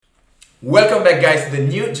Welcome back, guys, to the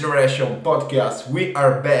New Generation podcast. We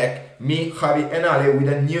are back, me, Javi, and Ale, with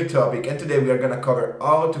a new topic. And today we are gonna cover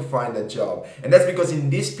how to find a job. And that's because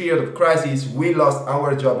in this period of crisis, we lost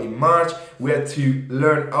our job in March. We had to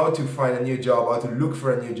learn how to find a new job, how to look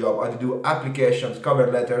for a new job, how to do applications, cover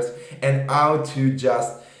letters, and how to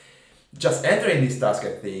just entering this task,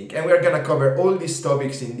 I think. And we're gonna cover all these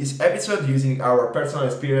topics in this episode using our personal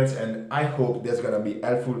experience, and I hope that's gonna be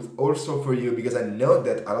helpful also for you because I know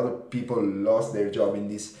that a lot of people lost their job in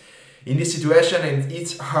this situation, and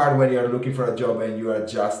it's hard when you're looking for a job and you are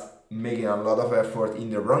just making a lot of effort in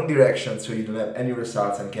the wrong direction, so you don't have any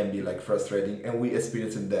results and can be like frustrating, and we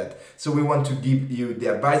experienced that. So we want to give you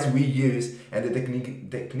the advice we use and the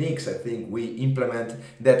techniques I think we implement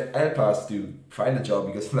that help us to find a job,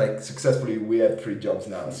 because like successfully we have 3 jobs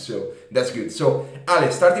now, so that's good. So Ale,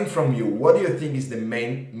 starting from you, what do you think is the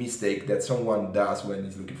main mistake that someone does when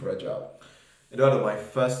he's looking for a job? Eduardo, my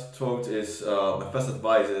first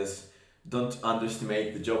advice is don't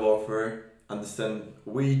underestimate the job offer. Understand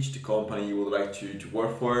which the company you would like to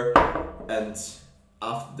work for, and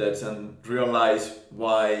after that, and realize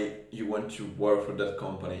why you want to work for that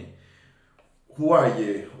company. Who are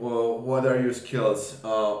you? Well, what are your skills?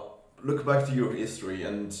 Look back to your history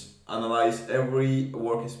and analyze every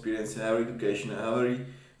work experience, every education, every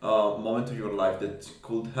moment of your life that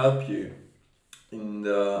could help you in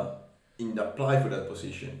the apply for that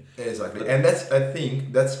position. Exactly. But And that's, I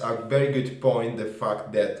think, that's a very good point. The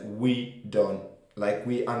fact that we don't, like,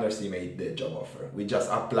 we underestimate the job offer. We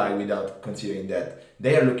just apply without considering that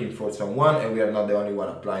they are looking for someone and we are not the only one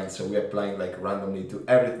applying. So we're applying like randomly to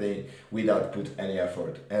everything without put any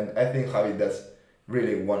effort. And I think, Javi, that's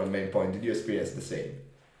really one of the main points. Did you experience the same?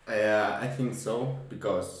 I think so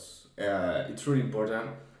because it's really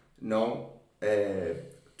important know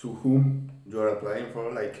to whom you are applying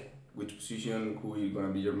for, like which position, who is gonna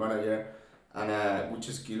be your manager, and which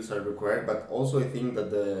skills are required. But also, I think that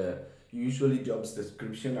the usually jobs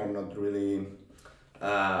description are not really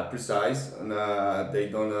precise, and they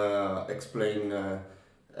don't explain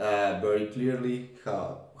very clearly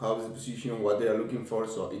how is the position, what they are looking for.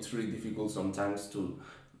 So it's really difficult sometimes to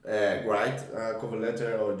write a cover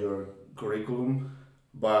letter or your curriculum,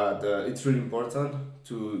 but it's really important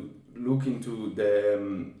to look into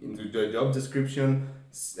the job description.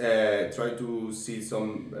 Try to see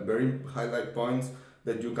some very highlight points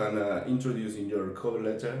that you can introduce in your cover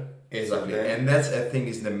letter. So Exactly, then, and that's I think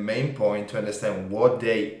is the main point, to understand what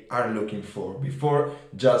they are looking for before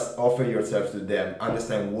just offer yourself to them.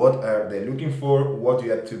 Understand what are they looking for, what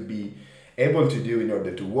you have to be able to do in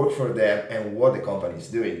order to work for them, and what the company is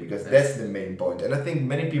doing, because that's the main point. And I think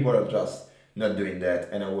many people are just not doing that,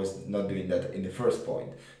 and I was not doing that in the first point.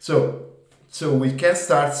 So we can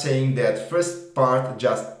start saying that first part,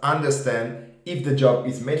 just understand if the job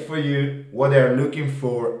is made for you, what they're looking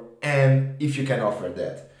for, and if you can offer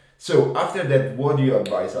that. So after that, what do you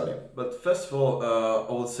advise Adam? first of all,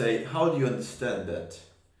 I would say, how do you understand that?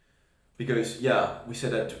 Because yeah, we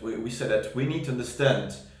said that we need to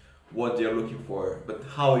understand what they are looking for, but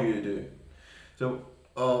how you do. So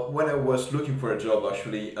when I was looking for a job,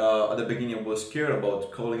 actually, at the beginning I was scared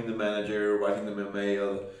about calling the manager, writing them a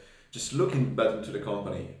mail, just looking back into the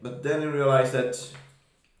company. But then I realized that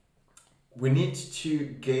we need to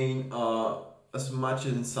gain as much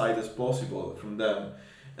insight as possible from them,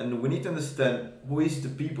 and we need to understand who is the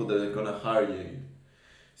people that are gonna hire you.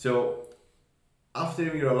 So after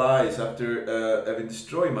I realized, after having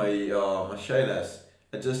destroyed my shyness,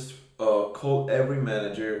 I just call every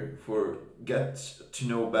manager for get to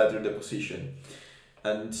know better the position,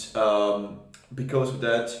 and because of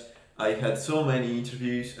that, I had so many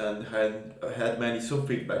interviews and had many so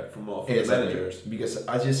feedback from the Exactly, managers. because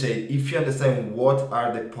as you said, if you understand what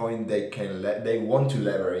are the point they can they want to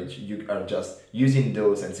leverage, you are just using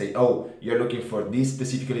those and say, oh, you're looking for this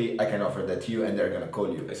specifically, I can offer that to you, and they're gonna call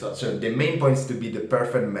you. Exactly. So the main point is to be the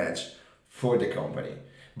perfect match for the company.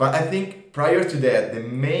 But I think prior to that, the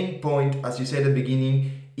main point, as you said at the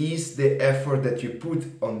beginning, is the effort that you put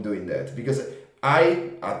on doing that. Because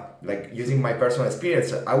like using my personal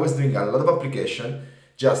experience, I was doing a lot of application,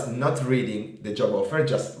 just not reading the job offer,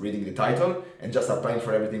 just reading the title, and just applying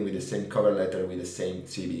for everything with the same cover letter, with the same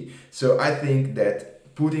CV. So I think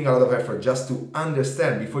that putting a lot of effort just to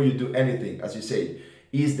understand before you do anything, as you say,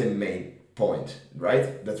 is the main point,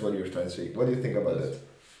 right? That's what you're trying to say. What do you think about that?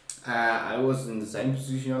 I was in the same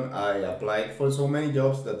position. I applied for so many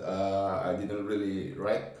jobs that I didn't really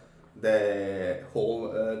write the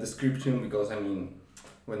whole description, because I mean,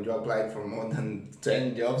 when you applied for more than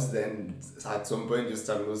 10 jobs, then at some point you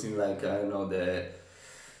start losing, like, I don't know,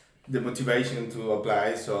 the motivation to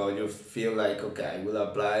apply. So you feel like, okay, I will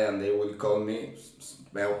apply and they will call me.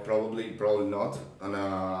 Well, probably not,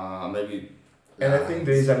 and maybe. And I think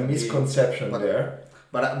there is a it's- misconception but- there.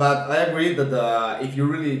 But I agree that if you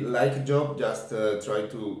really like a job, just try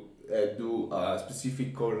to do a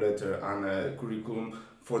specific call letter and a curriculum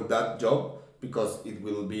for that job, because it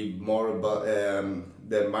will be more about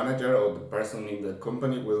the manager or the person in the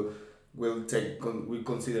company will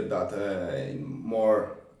consider that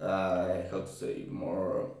more how to say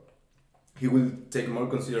more. He will take more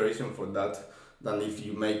consideration for that than if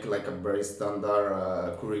you make like a very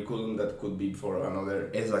standard curriculum that could be for another.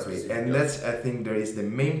 Exactly, specific and job. that's I think there is the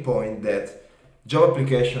main point that job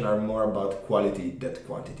application are more about quality than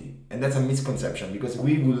quantity, and that's a misconception because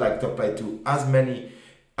we would like to apply to as many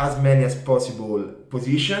as possible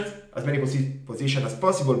positions, as many positions as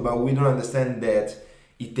possible, but we don't understand that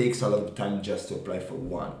it takes a lot of time just to apply for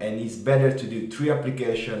one, and it's better to do 3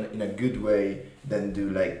 applications in a good way than do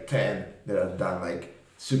like 10 that are done like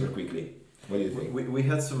super quickly. What do you think? We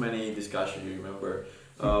had so many discussions, you remember,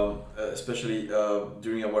 especially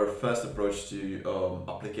during our first approach to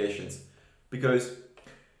applications, because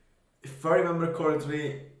if I remember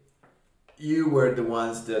correctly, you were the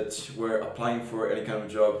ones that were applying for any kind of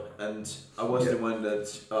job, and I was Yeah. the one that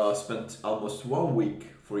spent almost 1 week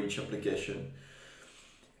for each application.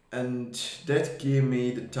 And that gave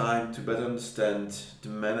me the time to better understand the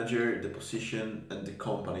manager, the position, and the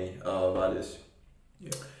company values.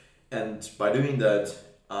 Yeah. And by doing that,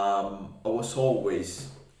 I was always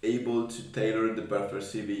able to tailor the perfect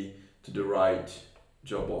CV to the right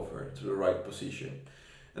job offer, to the right position.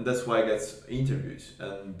 And that's why I get interviews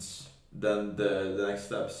and then the next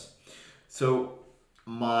steps. So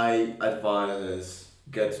my advice is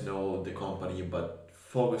get to know the company, but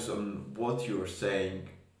focus on what you're saying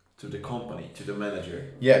to the company, to the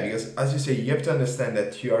manager. Yeah, because as you say, you have to understand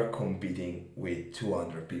that you are competing with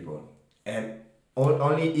 200 people, and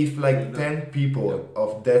only if like 10 people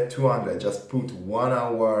of that 200 just put 1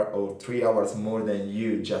 hour or 3 hours more than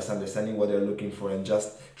you, just understanding what they're looking for and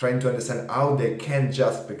just trying to understand how they can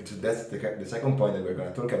just, because that's the second point that we're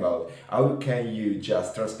going to talk about, how can you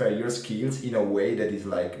just transfer your skills in a way that is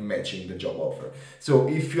like matching the job offer. So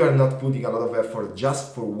if you are not putting a lot of effort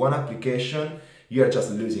just for one application, you are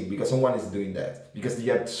just losing because someone is doing that. Because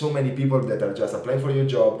you have so many people that are just applying for your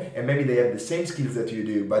job and maybe they have the same skills that you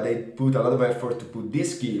do, but they put a lot of effort to put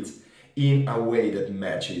these skills in a way that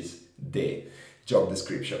matches the job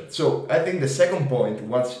description. So I think the second point,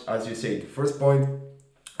 once, as you said, first point,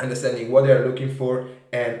 understanding what they're looking for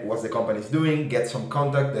and what the company is doing, get some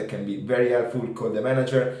contact that can be very helpful, call the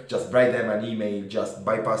manager, just write them an email, just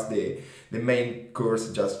bypass the main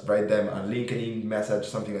course, just write them a LinkedIn message,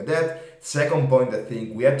 something like that. Second point, I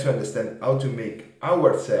think we have to understand how to make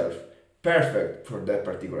ourselves perfect for that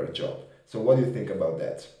particular job. So what do you think about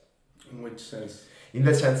that? In which sense? In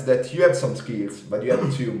the sense that you have some skills, but you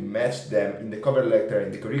have to match them in the cover letter,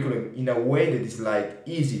 in the curriculum, in a way that is like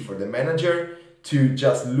easy for the manager to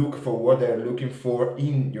just look for what they're looking for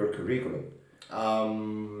in your curriculum.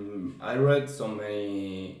 I read so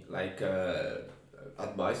many like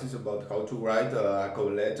advices about how to write a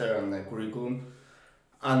cover letter and a curriculum,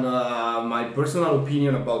 and my personal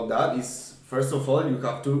opinion about that is, first of all, you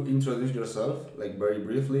have to introduce yourself like very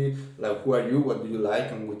briefly, like who are you, what do you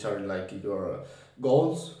like, and which are like your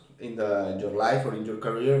goals in your life or in your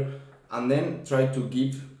career, and then try to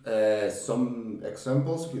give some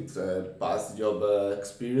examples with past job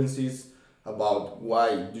experiences about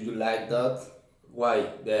why do you like that,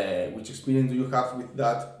 which experience do you have with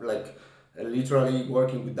that, like literally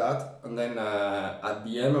working with that, and then at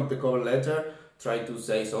the end of the cover letter try to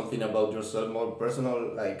say something about yourself more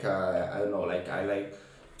personal, like I don't know, like I like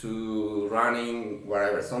to running,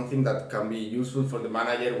 whatever, something that can be useful for the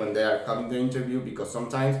manager when they are having the interview, because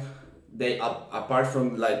sometimes they apart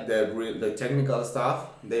from like the technical stuff,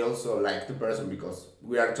 they also like the person, because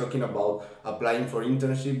we are talking about applying for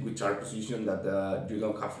internship, which are positions that you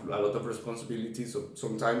don't have a lot of responsibilities, so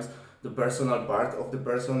sometimes the personal part of the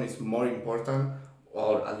person is more important,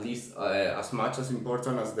 or at least as much as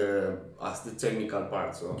important as the technical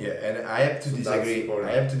part. So yeah, and I have to So that's disagree. important.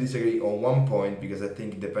 I have to disagree on one point because I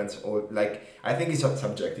think it depends. All like I think it's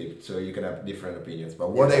subjective, so you can have different opinions.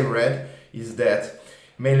 But what Yes. I read is that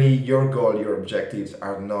mainly your goal, your objectives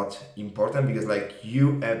are not important because like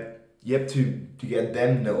you have to get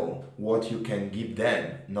them know what you can give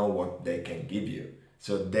them, know what they can give you.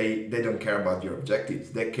 So they don't care about your objectives.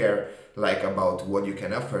 They care like about what you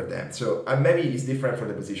can offer them. So maybe it's different for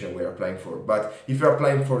the position we're applying for. But if you're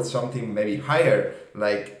applying for something maybe higher,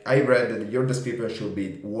 like I read that your description should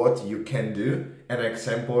be what you can do an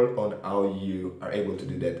example on how you are able to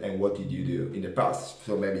do that and what did you do in the past.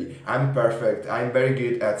 So maybe I'm perfect, I'm very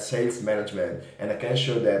good at sales management, and I can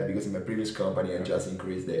show that because in my previous company I just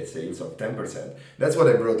increased the sales of 10%. That's what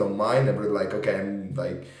I brought on mine. I brought like, okay, I'm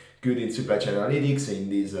like good in supply chain analytics. In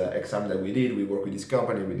this exam that we did, we work with this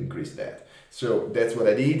company, we increased that. So that's what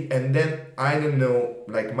I did. And then I don't know,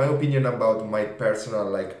 like my opinion about my personal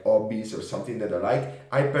like hobbies or something that I like.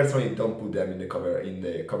 I personally don't put them in the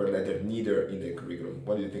cover letter, neither in the curriculum.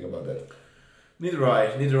 What do you think about that? Neither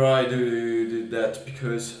I do that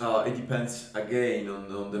because it depends again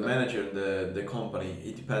on the manager and the company.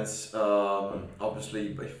 It depends, obviously,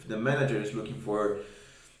 if the manager is looking for,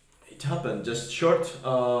 it happened, just short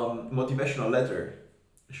motivational letter,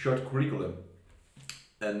 short curriculum,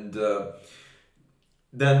 and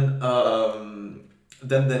then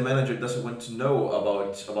then the manager doesn't want to know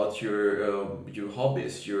about your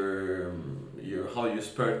hobbies, your how you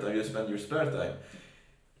spend your spare time.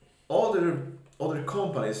 Other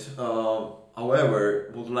companies,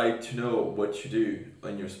 however, would like to know what you do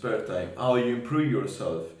in your spare time, how you improve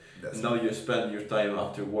yourself, and how you spend your time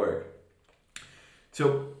after work.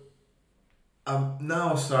 So I'm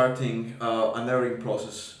now starting an hiring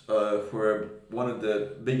process for one of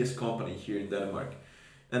the biggest company here in Denmark,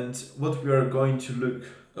 and what we are going to look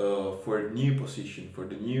for a new position for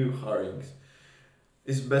the new hirings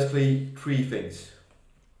is basically three things: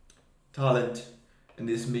 talent, and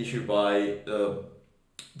is measured by the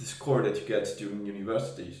score that you get during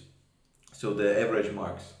universities, so the average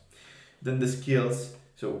marks. Then the skills,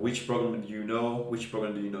 so which program do you know, which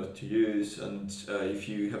program do you know to use, and if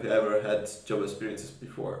you have ever had job experiences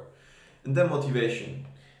before. And then motivation.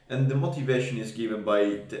 And the motivation is given by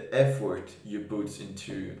the effort you put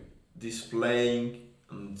into displaying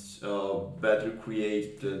and better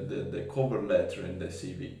create the cover letter and the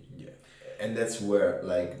CV. Yeah, and that's where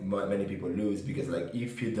like many people lose, because like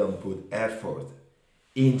if you don't put effort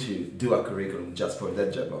into do a curriculum just for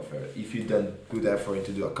that job offer, if you don't put effort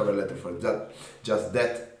into do a cover letter for that just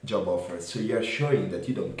that job offer, so you're showing that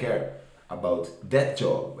you don't care about that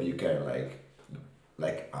job, but you care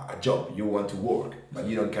like a job you want to work, but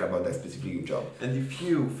you don't care about that specific job. And if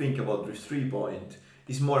you think about this 3 point,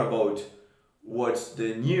 it's more about what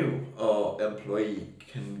the new employee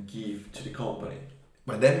can give to the company.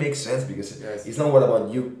 But that makes sense, because Yes. it's not what about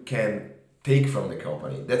you can take from the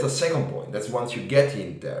company. That's a second point. That's once you get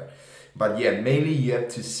in there. But yeah, mainly you have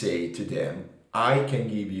to say to them, I can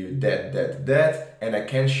give you that, and I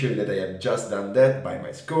can show that I have just done that by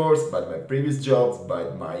my scores, by my previous jobs, by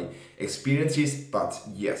my experiences. But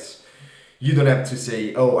yes, you don't have to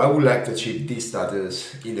say, oh, I would like to achieve this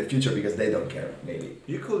status in the future, because they don't care, maybe.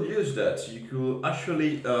 You could use that. You could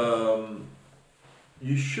actually,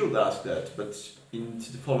 you should ask that, but in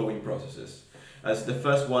the following processes. As the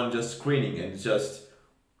first one, just screening and just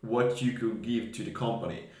what you could give to the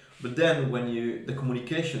company. But then when the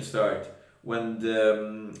communication start, when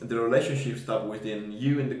the relationship start within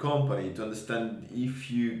you and the company, to understand if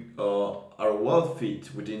you are well fit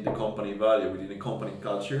within the company value, within the company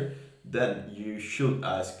culture, then you should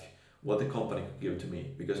ask what the company could give to me,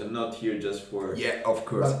 because I'm not here just for Yeah, of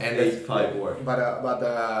course. But And eight it's five work. But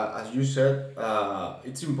as you said,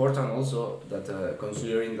 it's important also that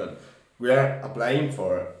considering that we are applying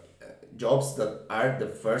for jobs that are the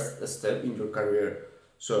first step in your career.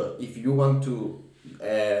 So if you want to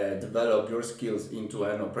develop your skills into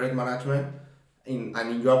an operate management,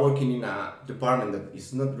 and you are working in a department that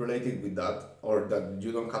is not related with that, or that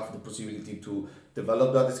you don't have the possibility to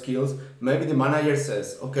develop that skills, maybe the manager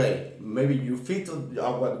says, okay, maybe you fit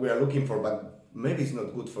what we are looking for, but maybe it's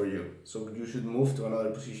not good for you, so you should move to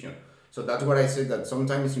another position. So that's what I said, that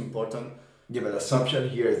sometimes it's important. yeah, but the assumption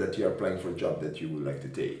here is that you are applying for a job that you would like to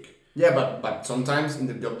take. Yeah, but sometimes in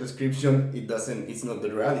the job description it's not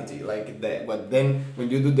the reality. But then when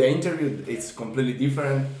you do the interview, it's completely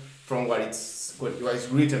different from what is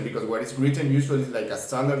written, because what is written usually is like a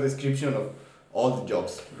standard description of all the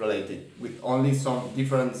jobs related, with only some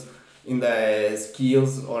difference in the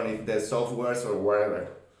skills or in the softwares or whatever.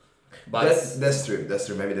 But That's true. That's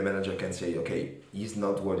true. Maybe the manager can say, okay, he's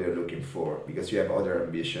not what you're looking for because you have other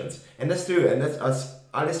ambitions, and that's true. And that's, as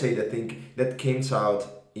Ali said, I think that comes out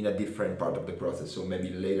in a different part of the process, so maybe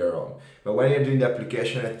later on. But when you're doing the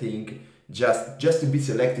application, I think just to be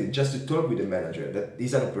selected, just to talk with the manager, that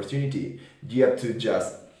is an opportunity. You have to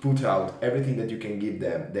just put out everything that you can give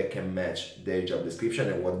them that can match their job description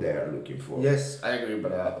and what they are looking for. yes, I agree.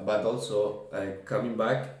 But also coming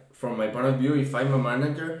back from my point of view, if I'm a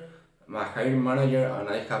manager, I'm a hiring manager, and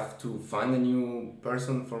I have to find a new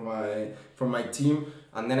person for my team,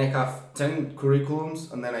 and then I have 10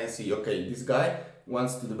 curriculums, and then I see, okay, this guy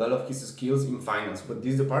wants to develop his skills in finance, but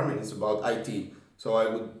this department is about IT. So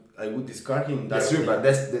I would discard him. That's true,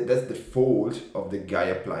 directly. but that's the fault of the guy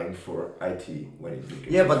applying for IT when he's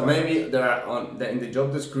looking. Yeah, for but finance. maybe there are in the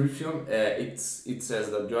job description, it says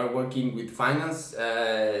that you are working with finance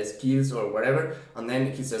skills or whatever, and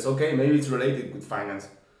then he says, okay, maybe it's related with finance.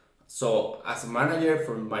 So as a manager,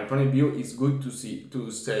 from my point of view, it's good to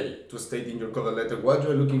state in your cover letter what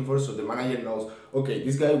you are looking for, so the manager knows, okay,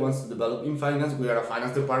 this guy wants to develop in finance. We are a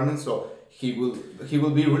finance department, so he will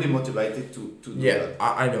be really motivated to do Yeah, that.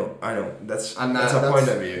 I know. That's And, that's a that's- point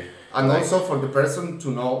of view. And Like- also for the person to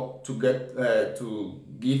know, to get to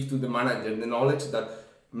give to the manager the knowledge that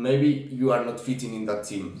maybe you are not fitting in that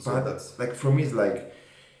team. So But that's like for me, it's like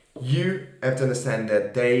you have to understand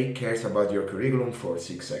that they cares about your curriculum for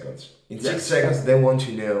 6 seconds. In Yes. 6 seconds, they want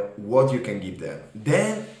to know what you can give them.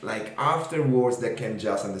 Then, like afterwards, they can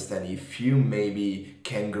just understand if you maybe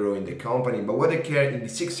can grow in the company. But what they care in the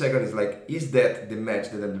 6 seconds is like, is that the match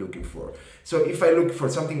that I'm looking for? So if I look for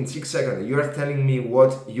something in 6 seconds, you are telling me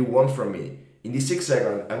what you want from me. In the 6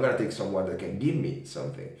 seconds, I'm gonna take someone that can give me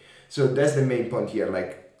something. So that's the main point here.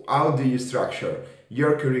 Like, how do you structure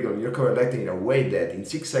your curriculum, your cover letter in a way that in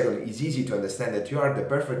 6 seconds it's easy to understand that you are the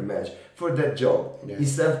perfect match for that job. Yeah.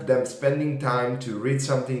 Instead of them spending time to read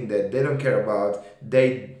something that they don't care about,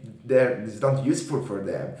 it's not useful for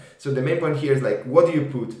them. So the main point here is like, what do you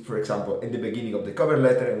put, for example, in the beginning of the cover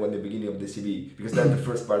letter and in the beginning of the CV? Because that's the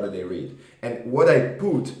first part that they read. And what I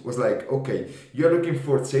put was like, okay, you're looking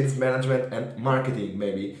for sales management and marketing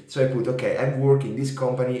maybe. So I put, okay, I've worked in this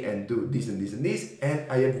company and do this and this and this, and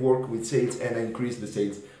I have worked with sales and I increase the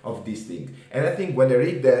sales of this thing. And I think when they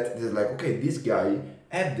read that, they're like, okay, this guy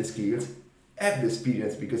have the skills, have the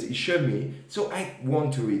experience because he showed me, so I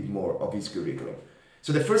want to read more of his curriculum.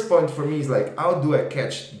 So the first point for me is like, how do I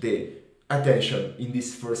catch the attention in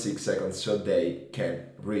these first 6 seconds so they can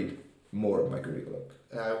read more of my curriculum?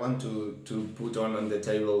 I want to put on the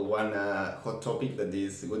table one hot topic, that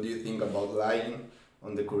is, what do you think about lying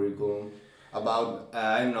on the curriculum? About,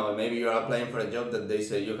 I don't know, maybe you're applying for a job that they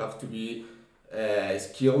say you have to be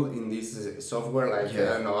skilled in this software, like, Yeah. I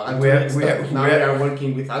don't know, We have- Alteryx. we have- Now we we have- are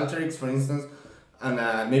working with Alteryx, for instance, and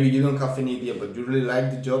maybe you don't have any idea, but you really like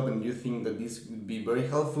the job and you think that this would be very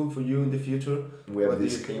helpful for you in the future. What do you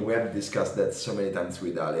think? We have discussed that so many times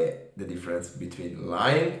with Ale, the difference between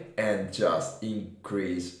lying and just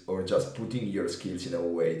increase or just putting your skills in a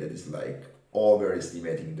way that is like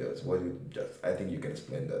overestimating those. What you just, I think you can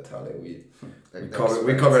explain that, Ale.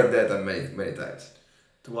 We covered that many times.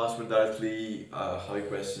 To answer directly, how you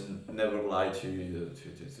question, never lie to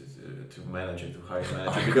manager, to hiring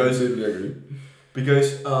manager, because completely agree. because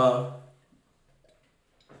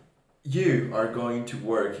you are going to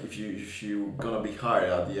work, if you gonna be hired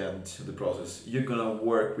at the end of the process, you're gonna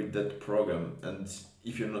work with that program, and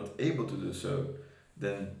if you're not able to do so,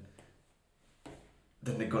 then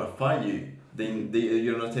they're gonna fire you. Then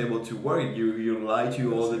you're not able to work. You lie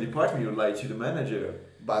to all the department. You lie to the manager.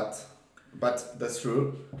 But that's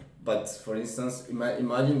true. But for instance,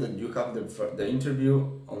 imagine that you have the interview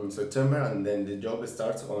on September and then the job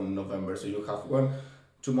starts on November. So you have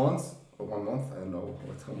 2 months or 1 month, I don't know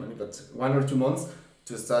how many, but 1 or 2 months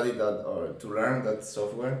to study that or to learn that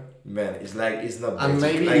software. Man, it's like, it's not And basic.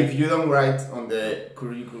 maybe Like, if you don't write on the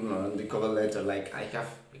curriculum or on the cover letter, like, I have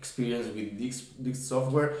experience with this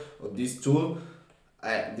software or this tool,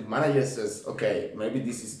 the manager says, okay, maybe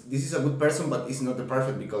this is a good person, but it's not the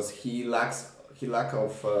perfect because he lack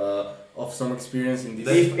of some experience in this.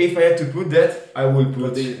 if I had to put that, I would What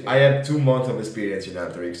put, do you think? I have 2 months of experience in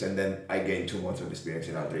Alteryx and then I gain 2 months of experience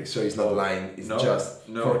in Alteryx. So it's not lying, it's No, just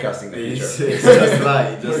no. forecasting the It's future. just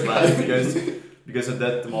lie, because at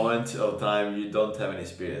that moment of time you don't have any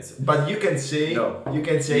experience. But you can say, No. you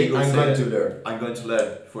can say, You will I'm say going that. to learn. I'm going to learn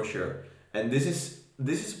for sure, and this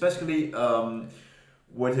is basically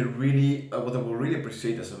what I will really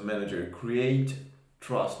appreciate as a manager: create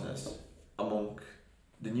trustness among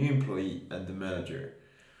the new employee and the manager.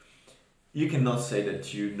 You cannot say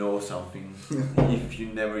that you know something if you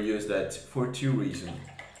never use that, for 2 reasons.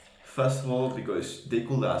 First of all, because they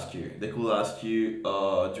could ask you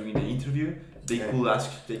during the interview. They Yeah. could ask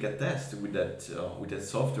you to take a test with that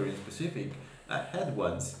software in specific. I had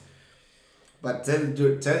once. But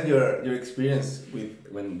tell your experience with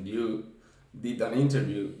when you did an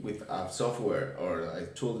interview with a software or a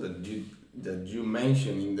tool that you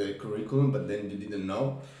mentioned in the curriculum, but then you didn't know.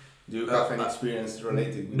 Do you have any experience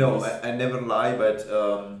related with No, this? I never lie, but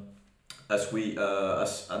as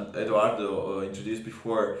Eduardo introduced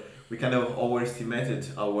before, we kind of overestimated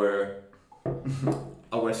our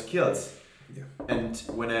skills. Yeah. And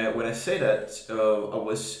when I say that,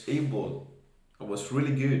 I I was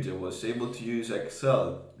really good. I was able to use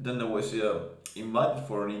Excel. Then I was invited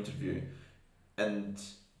for an interview, and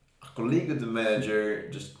a colleague of the manager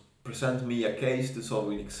just presented me a case to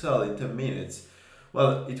solve in Excel in 10 minutes.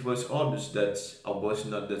 Well, it was obvious that I was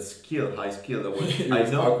not that skilled, high skilled. I was, It I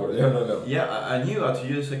was know, awkward. Yeah, no. yeah, I knew how to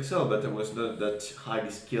use Excel, but I was not that highly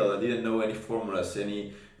skilled. I didn't know any formulas,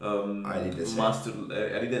 any I did the same.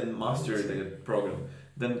 I didn't master the program.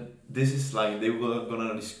 Then this is like they were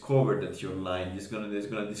gonna discover that you're lying. It's gonna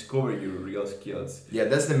discover your real skills. Yeah,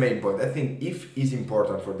 that's the main point. I think if it's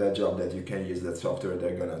important for that job that you can use that software,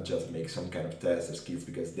 they're gonna just make some kind of test or skills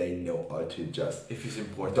because they know how to just If it's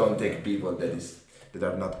important. don't take people that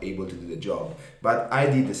are not able to do the job. But I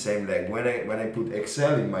did the same. Like when I put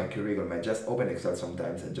Excel in my curriculum, I just open Excel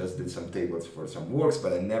sometimes and just did some tables for some works,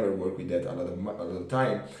 but I never work with that a lot of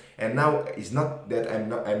time. And now it's not that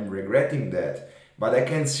I'm regretting that, but I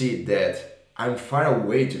can see that I'm far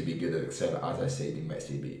away to be good at Excel, as I said in my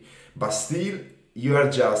CV. But still, you are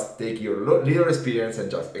just take your little experience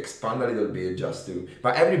and just expand a little bit just to.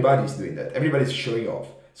 But everybody's doing that. Everybody's showing off.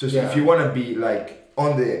 So Yeah. if you want to be like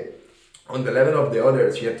on the level of the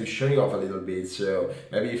others, you have to show off a little bit. So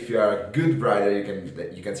maybe if you are a good writer, you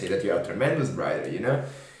can say that you are a tremendous writer, you know.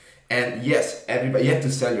 And yes, everybody, you have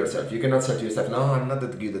to sell yourself. You cannot sell to yourself, no, I'm not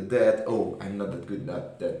that good at that. Oh, I'm not that good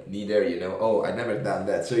at that neither, you know. Oh, I never done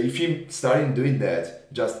that. So if you start doing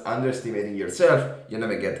that, just underestimating yourself, you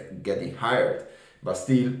never getting hired. But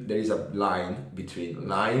still, there is a line between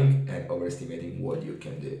lying and overestimating what you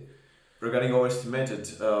can do. Regarding overestimated,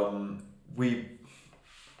 we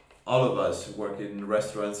all of us work in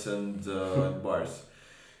restaurants and bars.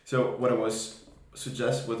 So what I was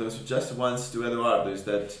suggested once to Eduardo is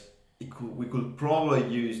that we could probably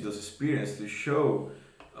use those experience to show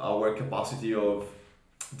our capacity of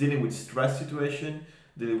dealing with stress situation,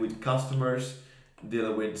 dealing with customers,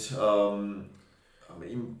 dealing with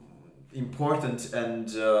important and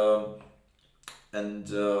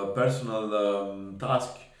personal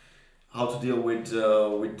task, how to deal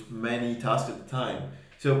with many tasks at a time.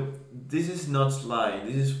 So this is not lying.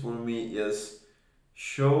 This is for me is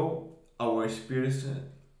show our experience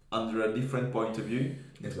under a different point of view.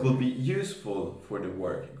 It could be useful for the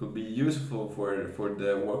work. It could be useful for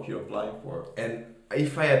the work you're applying for. And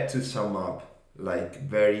if I had to sum up like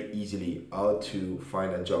very easily how to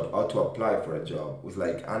find a job, how to apply for a job, was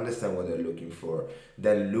like understand what they're looking for,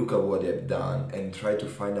 then look at what they've done and try to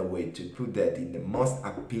find a way to put that in the most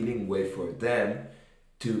appealing way for them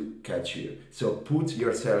to catch you. So put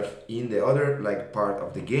yourself in the other like part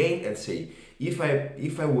of the game and say, if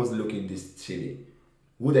I was looking this city,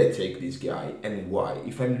 would I take this guy and why?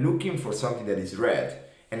 If I'm looking for something that is red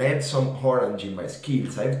and I have some orange in my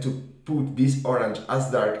skills, I have to put this orange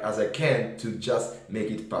as dark as I can to just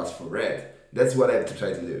make it pass for red. That's what I have to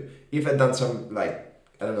try to do. If I've done some like,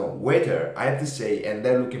 I don't know, waiter, I have to say, and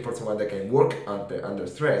they're looking for someone that can work under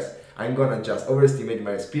stress, I'm gonna just overestimate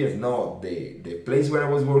my experience. No, the place where I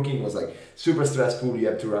was working was like super stressful. You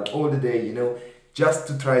have to run all the day, you know, just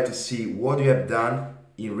to try to see what you have done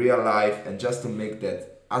in real life and just to make that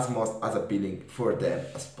as most as appealing for them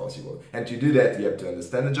as possible. And to do that, you have to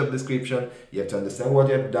understand the job description, you have to understand what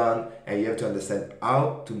you have done, and you have to understand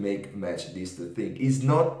how to match these two things. It's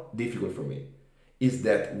not difficult for me. It's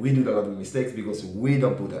that we do a lot of mistakes because we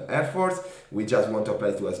don't put the efforts. We just want to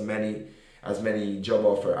apply to as many job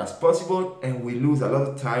offers as possible, and we lose a lot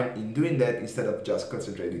of time in doing that instead of just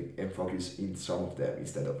concentrating and focus in some of them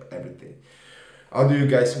instead of everything. How do you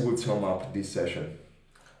guys would sum up this session?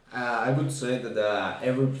 I would say that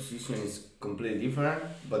every position is completely different,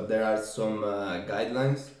 but there are some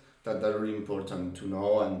guidelines that are really important to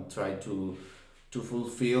know and try to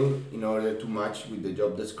fulfill in order to match with the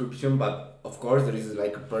job description. But of course, there is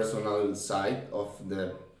like a personal side of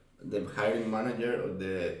the hiring manager or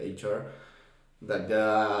the HR that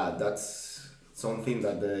that's something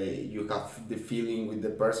that you have the feeling with the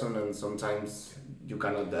person, and sometimes you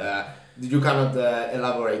cannot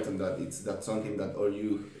elaborate on that. That's something that or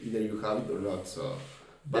you either you have it or not. So,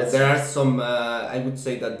 but there are some. I would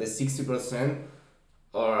say that the 60%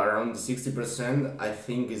 or around the 60%, I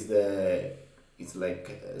think it's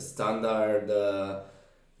like a standard.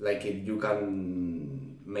 Like you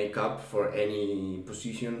can make up for any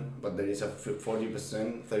position, but there is a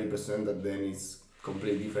 40%, 30% that then is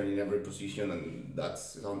completely different in every position, and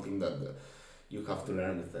that's something that you have to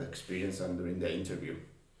learn with the experience and during the interview.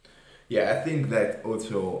 Yeah, I think that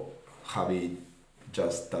also Javi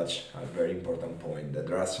just touched a very important point, that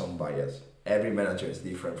there are some bias. Every manager is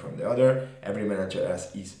different from the other. Every manager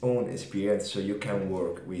has his own experience, so you can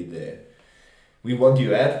work with what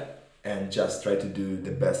you have and just try to do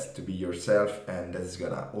the best to be yourself, and that's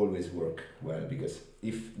gonna always work well, because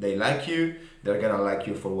if they like you, they're gonna like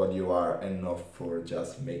you for what you are and not for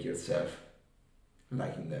just make yourself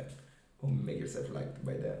liking them or make yourself liked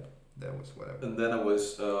by them. That was whatever. And then I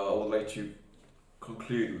would like to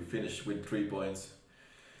finish with 3 points.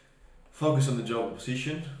 Focus on the job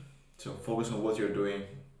position. So focus on what you're doing.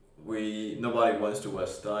 Nobody wants to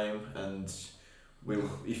waste time, and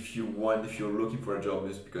if you're looking for a job,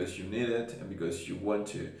 it's because you need it and because you want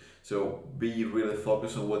to. So be really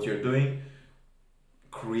focused on what you're doing.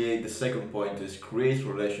 The second point is create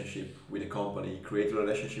relationship with a company, create a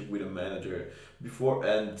relationship with a manager before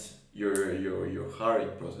and your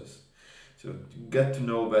hiring process. So get to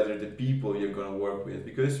know better the people you're gonna work with,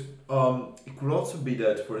 because it could also be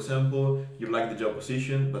that, for example, you like the job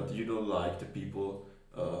position but you don't like the people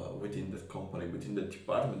within that company, within that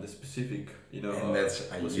department, the specific, And that's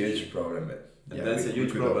a position. huge problem. And that's a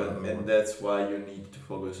huge problem, and that's why you need to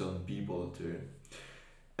focus on people too.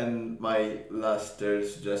 And my last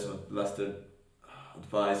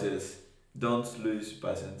advice is, don't lose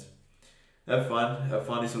patience. Have fun. Have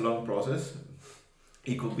fun is a long process.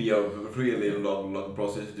 It could be a really long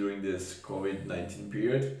process during this COVID-19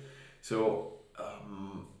 period. So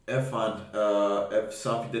have fun. Have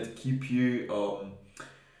something that keep you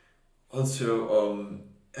also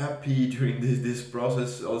happy during this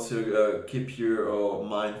process. Also keep your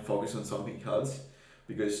mind focused on something else,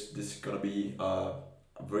 because this is gonna be a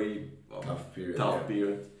very Tough period. tough yeah.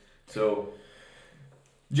 period. So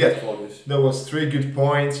Yeah, focus. that was 3 good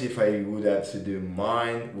points. If I would have to do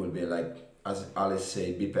mine, would be like, as Alice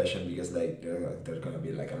say, be patient, because like there's gonna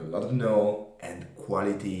be like a lot of no, and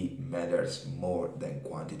quality matters more than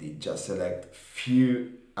quantity. Just select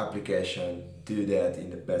few application, do that in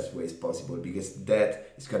the best ways possible, because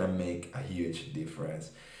that is gonna make a huge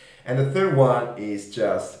difference. And the third one is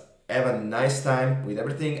just have a nice time with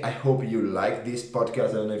everything. I hope you like this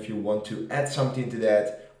podcast. I don't know if you want to add something to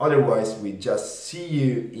that. Otherwise, we just see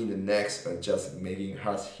you in the next, or just making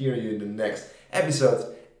us hear you in the next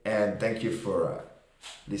episode. And thank you for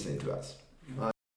listening to us.